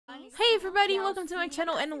Hey everybody, welcome to my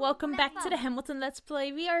channel and welcome back to the Hamilton Let's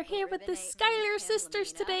Play. We are here with the Skylar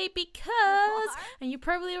sisters today because, and you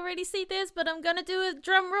probably already see this, but I'm gonna do a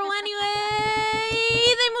drum roll anyway.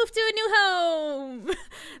 They moved to a new home.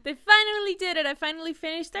 They finally did it. I finally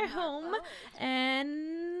finished their home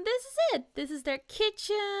and this is it. This is their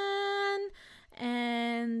kitchen.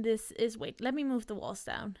 And this is, wait, let me move the walls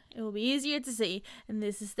down. It will be easier to see. And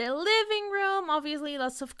this is their living room. Obviously,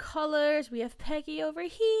 lots of colors. We have Peggy over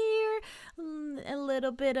here. A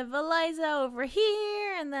little bit of Eliza over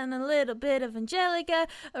here. And then a little bit of Angelica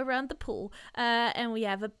around the pool. And we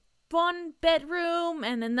have one bedroom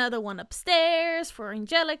and another one upstairs for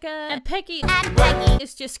Angelica. And Peggy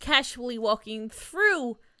is just casually walking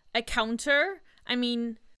through a counter. I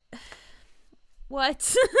mean,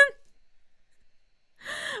 what?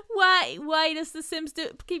 Why does The Sims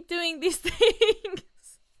keep doing these things?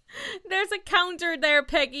 There's a counter there,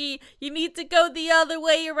 Peggy. You need to go the other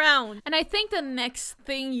way around. And I think the next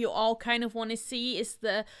thing you all kind of want to see is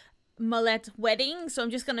the Mullet wedding, so I'm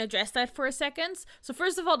just gonna address that for a second. So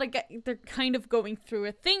first of all, they're kind of going through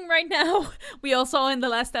a thing right now. We all saw in the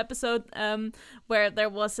last episode where there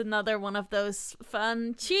was another one of those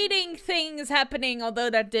fun cheating things happening, although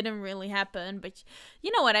that didn't really happen, but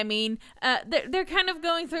you know what I mean. They're kind of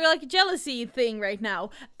going through like a jealousy thing right now.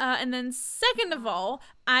 And then second of all,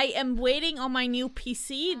 I am waiting on my new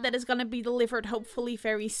PC that is gonna be delivered hopefully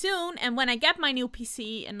very soon. And when I get my new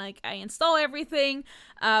PC and like I install everything,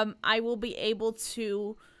 I will be able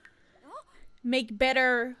to make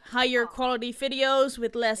better, higher quality videos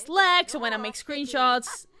with less lag. So when I make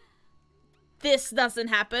screenshots, this doesn't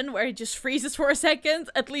happen where it just freezes for a second.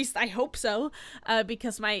 At least I hope so,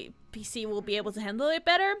 because my PC will be able to handle it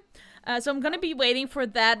better. So I'm gonna be waiting for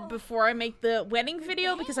that before I make the wedding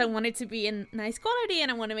video, because I want it to be in nice quality and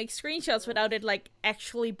I want to make screenshots without it like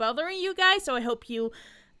actually bothering you guys. So I hope you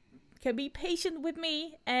can be patient with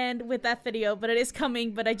me and with that video, but it is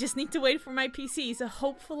coming, but I just need to wait for my PC, so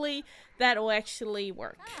hopefully that will actually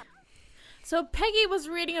work. So Peggy was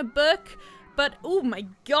reading a book, but oh my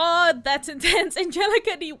god, that's intense.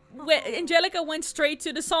 Angelica went straight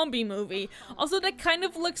to the zombie movie. Also, that kind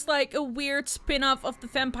of looks like a weird spin-off of the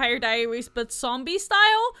Vampire Diaries, but zombie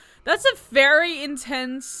style. That's a very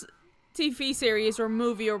intense TV series or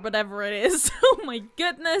movie or whatever it is. Oh my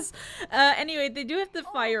goodness. Anyway, they do have the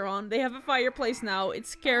fire on. They have a fireplace now. It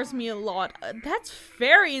scares me a lot. That's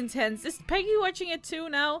very intense. Is Peggy watching it too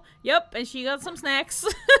now? Yep, and she got some snacks.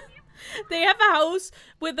 They have a house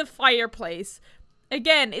with a fireplace.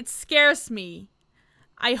 Again, it scares me.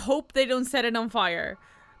 I hope they don't set it on fire.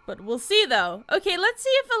 But we'll see though. Okay, let's see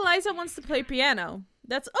if Eliza wants to play piano.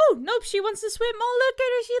 Oh, nope, she wants to swim. Oh, look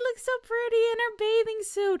at her. She looks so pretty in her bathing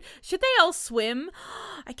suit. Should they all swim?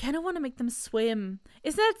 I kind of want to make them swim.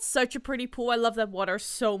 Isn't that such a pretty pool? I love that water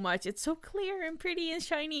so much. It's so clear and pretty and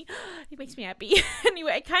shiny. It makes me happy.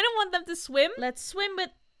 Anyway, I kind of want them to swim. Let's swim with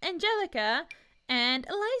Angelica and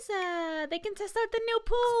Eliza. They can test out the new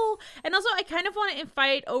pool. And also, I kind of want to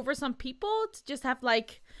invite over some people to just have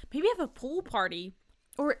like, maybe have a pool party.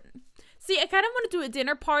 Or, see, I kind of want to do a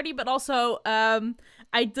dinner party, but also,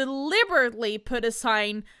 I deliberately put a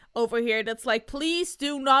sign over here that's like, please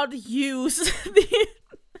do not use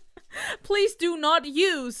please do not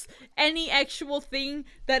use any actual thing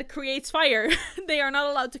that creates fire. They are not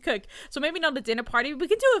allowed to cook. So maybe not a dinner party. We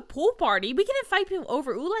can do a pool party. We can invite people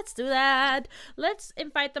over. Ooh, let's do that. Let's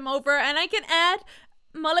invite them over. And I can add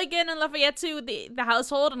Mulligan and Lafayette to the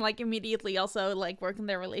household and like immediately also like work on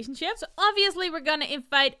their relationship. So obviously we're gonna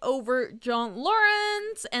invite over John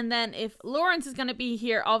Lawrence, and then if Lawrence is gonna be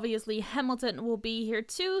here, obviously Hamilton will be here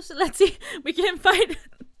too. So let's see, we can invite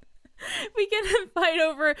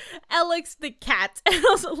over Alex the cat and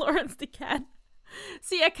also Lawrence the cat.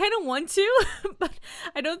 See, I kind of want to, but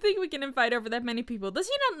I don't think we can invite over that many people. Does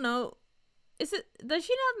she not know? Does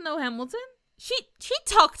she not know Hamilton? She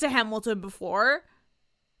talked to Hamilton before.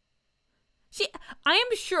 I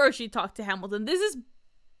am sure she talked to Hamilton.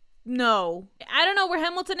 No. I don't know where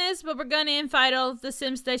Hamilton is, but we're gonna invite all of the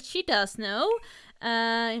Sims that she does know.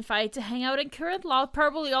 Invite to hang out in Current Law.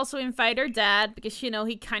 Probably also invite her dad, because, you know,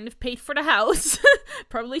 he kind of paid for the house.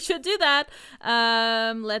 Probably should do that.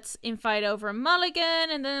 Let's invite over Mulligan,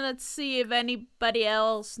 and then let's see if anybody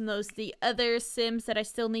else knows the other Sims that I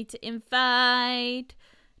still need to invite.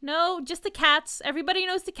 No, just the cats. Everybody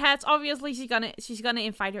knows the cats. Obviously, she's gonna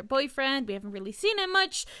invite her boyfriend. We haven't really seen him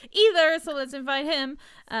much either, so let's invite him.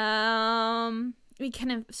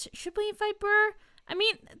 Should we invite Burr? I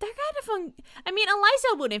mean, they're kind of on. I mean,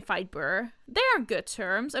 Eliza would invite Burr. They're on good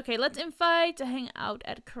terms. Okay, let's invite to hang out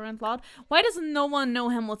at Current Lot. Why does no one know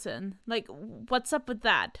Hamilton? Like, what's up with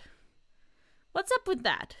that? What's up with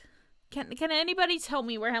that? Can anybody tell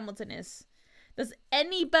me where Hamilton is? Does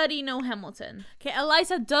anybody know Hamilton? Okay,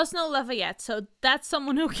 Eliza does know Lafayette, so that's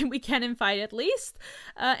someone who we can invite at least.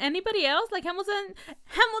 Anybody else? Like Hamilton?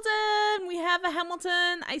 Hamilton! We have a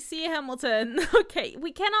Hamilton. I see a Hamilton. Okay,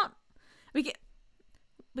 we can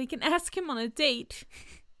ask him on a date.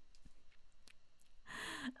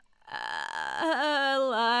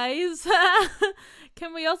 Eliza.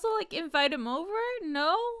 Can we also like invite him over?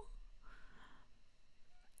 No?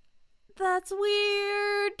 That's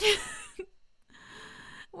weird.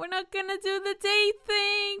 We're not gonna do the date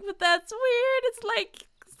thing, but that's weird. It's like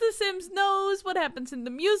The Sims knows what happens in the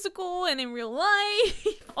musical and in real life.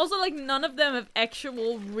 Also, like, none of them have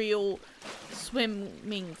actual real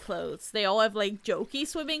swimming clothes. They all have like jokey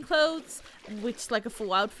swimming clothes, which is like a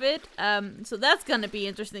full outfit. So that's gonna be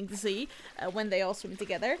interesting to see when they all swim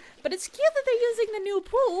together. But it's cute that they're using the new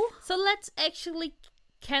pool. So let's actually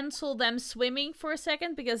cancel them swimming for a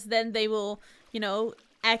second, because then they will, you know,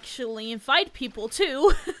 actually invite people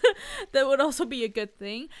too. That would also be a good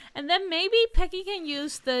thing. And then maybe Peggy can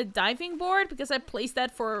use the diving board, because I placed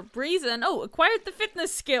that for a reason. Oh, acquired the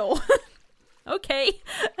fitness skill. Okay.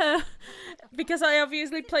 Because I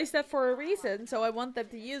obviously placed that for a reason, so I want them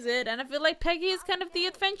to use it. And I feel like Peggy is kind of the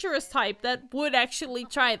adventurous type that would actually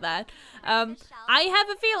try that. I have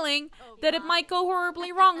a feeling that it might go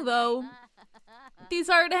horribly wrong though. These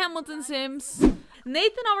are the Hamilton Sims.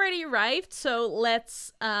 Nathan already arrived, so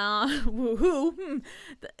let's woohoo.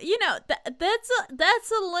 You know,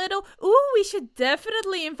 that's a little. Ooh, we should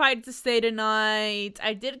definitely invite to stay tonight.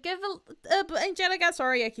 I did give Angelica.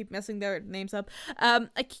 Sorry, I keep messing their names up.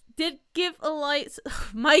 I did give Eliza. Oh,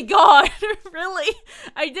 my God, really?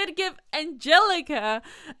 I did give Angelica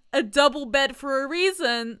a double bed for a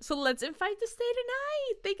reason. So let's invite to stay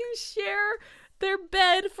tonight. They can share their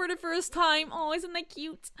bed for the first time. Oh, isn't that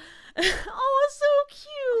cute? Oh, so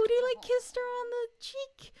cute. He like kissed her on the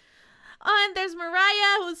cheek. Oh, and there's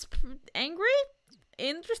Mariah, who's angry.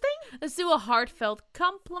 Interesting. Let's do a heartfelt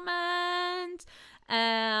compliment.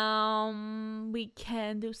 We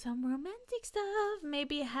can do some romantic stuff.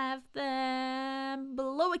 Maybe have them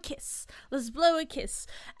blow a kiss. Let's blow a kiss.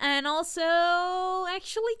 And also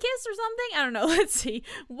actually kiss or something. I don't know. Let's see.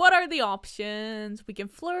 What are the options? We can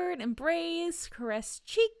flirt, embrace, caress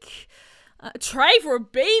cheek. Try for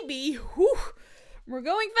baby. Whew. We're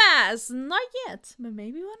going fast. Not yet, but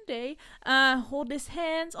maybe one day. Hold his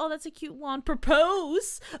hands. Oh, that's a cute one.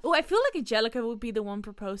 Propose. Oh, I feel like Angelica would be the one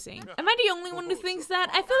proposing. Am I the only one who thinks that?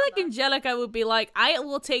 I feel like Angelica would be like, I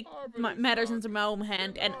will take matters into my own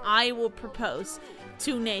hand and I will propose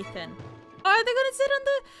to Nathan. Are they gonna sit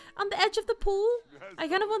on the edge of the pool? I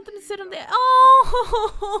kind of want them to sit on the.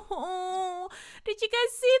 Oh, did you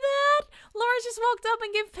guys see that? Laura just walked up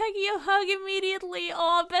and gave Peggy a hug immediately.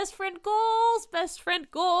 Oh, best friend goals, best friend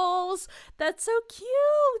goals. That's so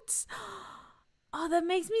cute. Oh, that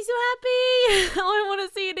makes me so happy. Oh, I want to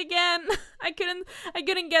see it again. I couldn't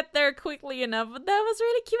get there quickly enough, but that was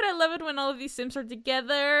really cute. I love it when all of these Sims are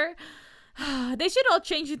together. They should all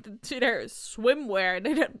change it to their swimwear.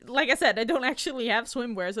 They don't, like I said, I don't actually have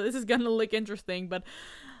swimwear, so this is gonna look interesting, but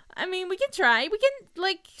I mean, we can try. We can,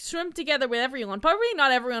 like, swim together with everyone. Probably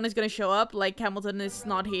not everyone is gonna show up, like Hamilton is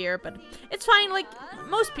not here, but it's fine, like,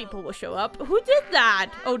 most people will show up. Who did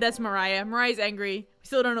that? Oh, that's Mariah. Mariah's angry. We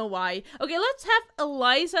still don't know why. Okay, let's have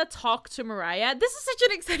Eliza talk to Mariah. This is such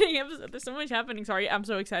an exciting episode. There's so much happening. Sorry, I'm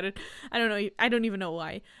so excited. I don't know. I don't even know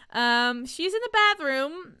why. She's in the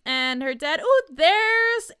bathroom, and her dad. Oh,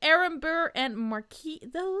 there's Aaron Burr and Marquis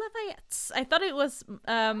de Lafayettes. I thought it was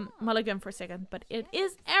Mulligan for a second, but it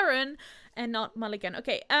is Aaron and not Mulligan.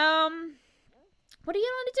 Okay. What do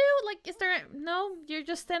you want to do? Like, is there... No? You're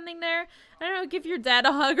just standing there? I don't know, give your dad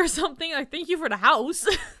a hug or something. Like, thank you for the house.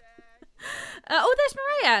 Oh, there's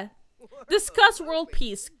Mariah. Discuss world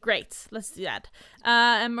peace. Great. Let's do that.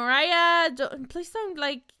 And Mariah, please don't,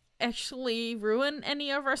 like, actually ruin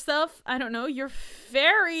any of our stuff. I don't know. You're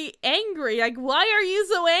very angry. Like, why are you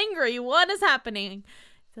so angry? What is happening?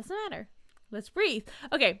 Doesn't matter. Let's breathe.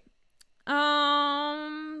 Okay.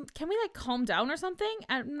 Can we like calm down or something?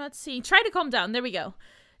 I'm not seeing. Try to calm down. There we go.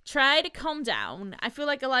 Try to calm down. I feel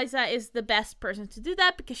like Eliza is the best person to do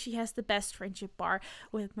that because she has the best friendship bar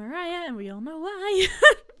with Mariah, and we all know why.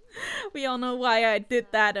 We all know why I did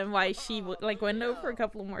that and why she like went over a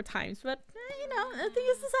couple more times. But you know, nothing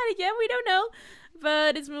is decided yet. We don't know,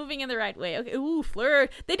 but it's moving in the right way. Okay. Ooh,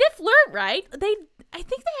 flirt. They did flirt, right? I think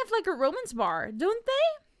they have like a romance bar, don't they?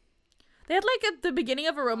 They had like at the beginning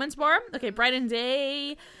of a romance bar. Okay, brighten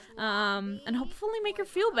day. And hopefully make her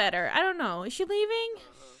feel better. I don't know. Is she leaving?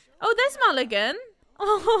 Oh, there's Mulligan.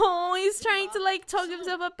 Oh, he's trying to like talk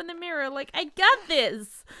himself up in the mirror. Like, I got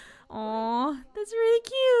this. Aw, that's really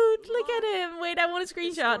cute. Look at him. Wait, I want a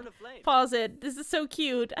screenshot. Pause it. This is so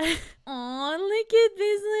cute. Aw, look at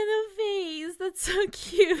this little face. That's so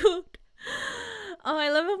cute. Oh, I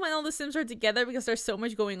love it when all the Sims are together because there's so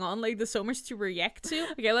much going on. Like, there's so much to react to.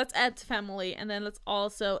 Okay, let's add family. And then let's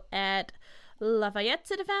also add Lafayette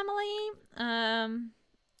to the family.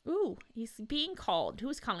 Ooh, he's being called.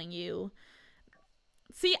 Who's calling you?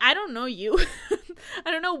 See, I don't know you.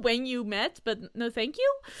 I don't know when you met, but no thank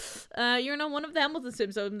you. You're not one of the Hamilton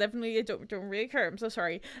Sims, so definitely don't really care. I'm so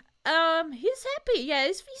sorry. He's happy. Yeah,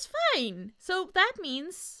 he's fine. So that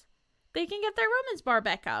means they can get their romance bar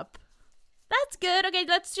back up. That's good. Okay,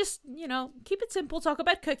 let's just, you know, keep it simple. Talk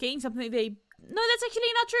about cooking. Something they... No, that's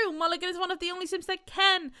actually not true. Mulligan is one of the only Sims that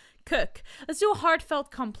can cook. Let's do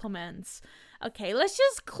heartfelt compliments. Okay, let's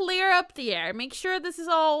just clear up the air. Make sure this is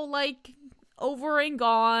all, like, over and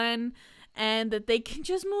gone. And that they can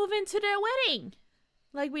just move into their wedding.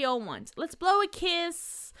 Like we all want. Let's blow a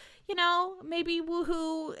kiss. You know, maybe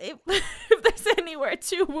woohoo if there's anywhere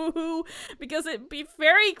to woohoo, because it'd be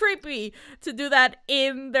very creepy to do that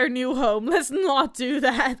in their new home. Let's not do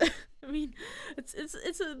that. I mean, it's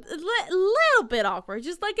a little bit awkward,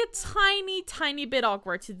 just like a tiny bit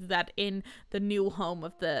awkward to do that in the new home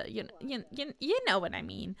of the you know what I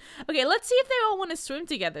mean. Okay, let's see if they all want to swim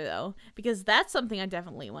together though, because that's something I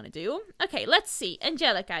definitely want to do. Okay, let's see.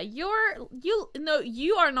 Angelica, you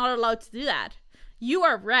are not allowed to do that. You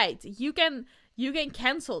are right. You can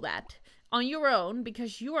cancel that on your own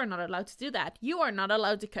because you are not allowed to do that. You are not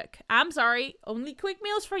allowed to cook. I'm sorry. Only quick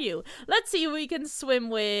meals for you. Let's see who we can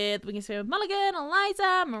swim with. We can swim with Mulligan,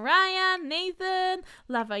 Eliza, Mariah, Nathan,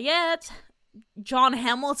 Lafayette, John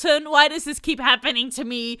Hamilton. Why does this keep happening to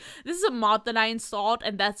me? This is a mod that I installed,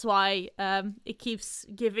 and that's why it keeps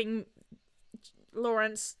giving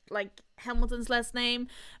Lawrence like Hamilton's last name,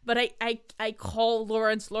 but I call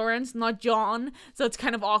Lawrence, not John, so it's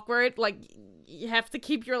kind of awkward. Like, you have to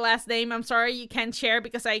keep your last name. I'm sorry, you can't share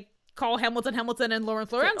because I call Hamilton and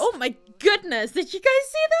Lawrence. Oh my goodness, did you guys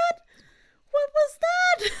see that? What was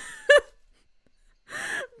that?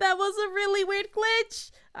 That was a really weird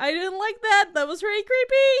glitch. I didn't like that. That was very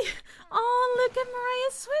creepy. Oh, look at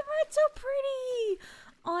Mariah's swimmer. It's so pretty.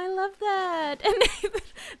 Oh, I love that. And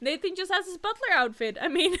Nathan just has his butler outfit. I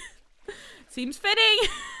mean, seems fitting.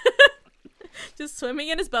 Just swimming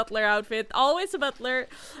in his butler outfit. Always a butler.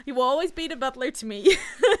 He will always be the butler to me.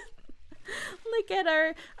 Look at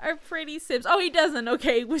our pretty Sims. Oh, he doesn't.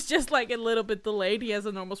 Okay, it was just like a little bit delayed. He has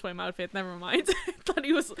a normal swim outfit. Never mind.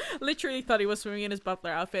 Literally thought he was swimming in his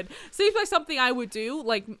butler outfit. Seems like something I would do,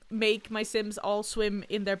 like make my Sims all swim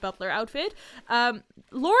in their butler outfit.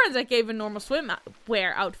 Lawrence, I gave a normal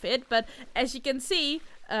swimwear outfit, but as you can see,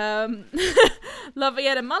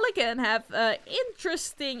 Lafayette and Mulligan have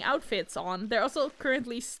interesting outfits on. They're also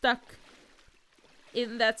currently stuck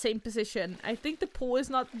in that same position. I think the pool is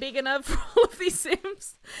not big enough for all of these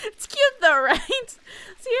Sims. It's cute though, right?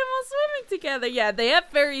 See them all swimming together. Yeah, they have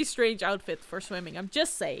very strange outfits for swimming. I'm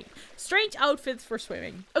just saying. Strange outfits for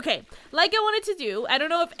swimming. Okay, like I wanted to do. I don't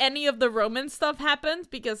know if any of the romance stuff happened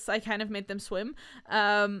because I kind of made them swim.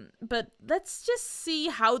 But let's just see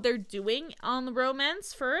how they're doing on the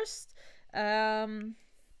romance first. So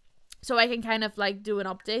I can kind of like do an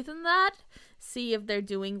update on that. See if they're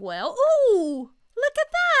doing well. Ooh! Look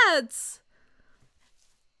at that!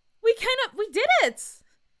 We did it!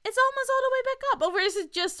 It's almost all the way back up. Or is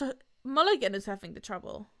it just Mulligan is having the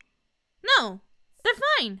trouble? No, they're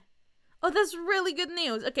fine. Oh, that's really good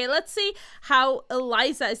news. Okay, let's see how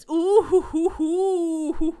Eliza is. Ooh, hoo, hoo,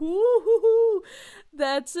 hoo, hoo, hoo, hoo.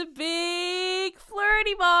 That's a big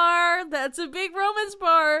flirty bar. That's a big romance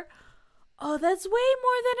bar. Oh, that's way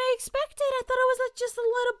more than I expected. I thought it was like just a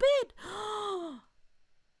little bit.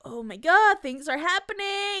 Oh my god, things are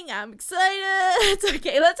happening. I'm excited.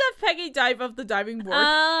 Okay, let's have Peggy dive off the diving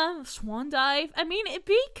board. Swan dive. I mean, it'd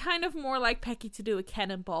be kind of more like Peggy to do a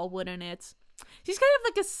cannonball, wouldn't it? She's kind of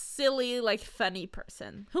like a silly, like funny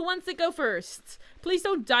person. Who wants to go first? Please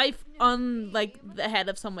don't dive on like the head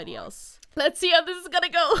of somebody else. Let's see how this is gonna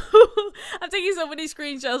go. I'm taking so many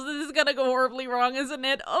screenshots. This is gonna go horribly wrong, isn't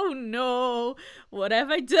it? Oh no. What have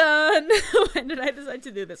I done? When did I decide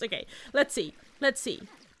to do this? Okay, let's see. Let's see.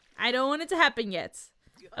 I don't want it to happen yet.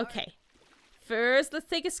 Okay. First, let's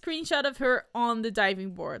take a screenshot of her on the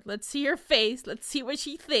diving board. Let's see her face. Let's see what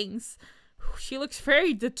she thinks. She looks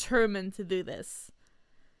very determined to do this.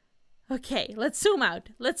 Okay, let's zoom out.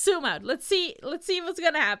 Let's zoom out. Let's see what's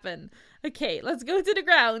gonna happen. Okay, let's go to the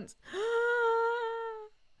ground.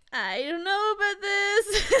 I don't know about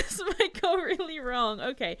this. This might go really wrong.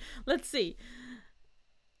 Okay, let's see.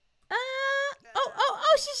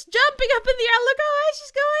 Oh, she's jumping up in the air. Look how high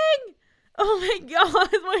she's going. Oh my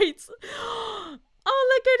god, wait. Oh,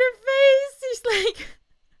 look at her face. She's like,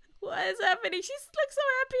 what is happening? She looks so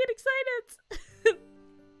happy and excited.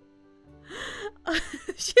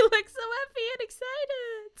 She looks so happy and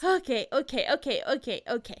excited.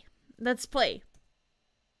 Okay. Let's play.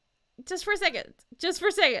 Just for a second.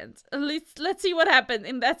 At least let's see what happened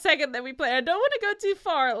in that second that we play. I don't want to go too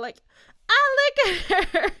far. Like, look at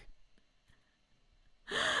her.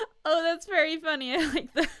 Oh, that's very funny. I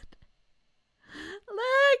like that.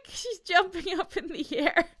 Look, she's jumping up in the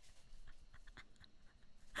air.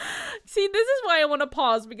 See, this is why I want to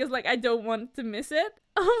pause, because like I don't want to miss it.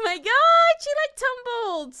 Oh my god, she like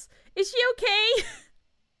tumbled. Is she okay?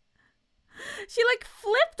 She like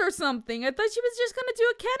flipped or something. I thought she was just gonna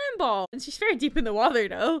do a cannonball. And she's very deep in the water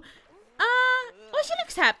though. Oh, she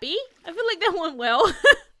looks happy. I feel like that went well.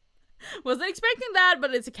 Wasn't expecting that,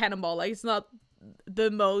 but it's a cannonball. Like, it's not the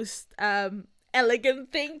most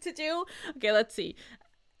elegant thing to do. Okay, let's see.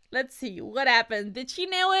 Let's see what happened. Did she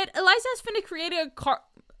nail it? Eliza has finished creating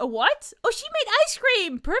a what? Oh, she made ice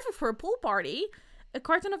cream. Perfect for a pool party. A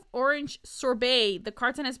carton of orange sorbet. The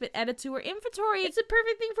carton has been added to her inventory. It's a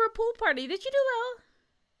perfect thing for a pool party. Did you do well?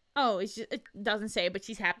 Oh, it doesn't say, but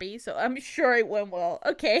she's happy, so I'm sure it went well.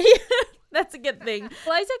 Okay. That's a good thing.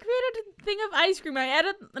 Eliza created a thing of ice cream. I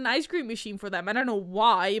added an ice cream machine for them. I don't know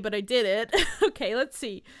why, but I did it. Okay, let's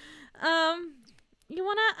see. You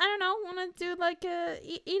wanna, I don't know, wanna do like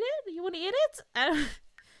eat it? You wanna eat it?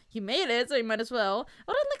 You made it, so you might as well.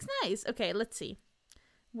 Oh, that looks nice. Okay, let's see.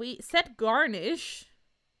 We set garnish.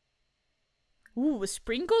 Ooh, with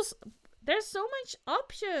sprinkles. There's so much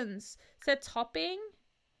options. Set topping.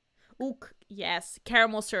 Ooh, yes,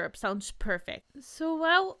 caramel syrup sounds perfect. So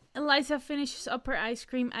while Eliza finishes up her ice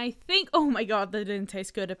cream, I think, oh my god, that didn't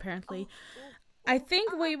taste good apparently. I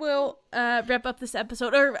think we will wrap up this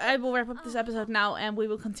episode, or I will wrap up this episode now, and we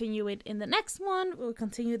will continue it in the next one. We'll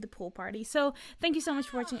continue the pool party. So thank you so much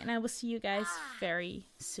for watching, and I will see you guys very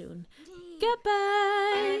soon.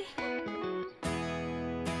 Goodbye!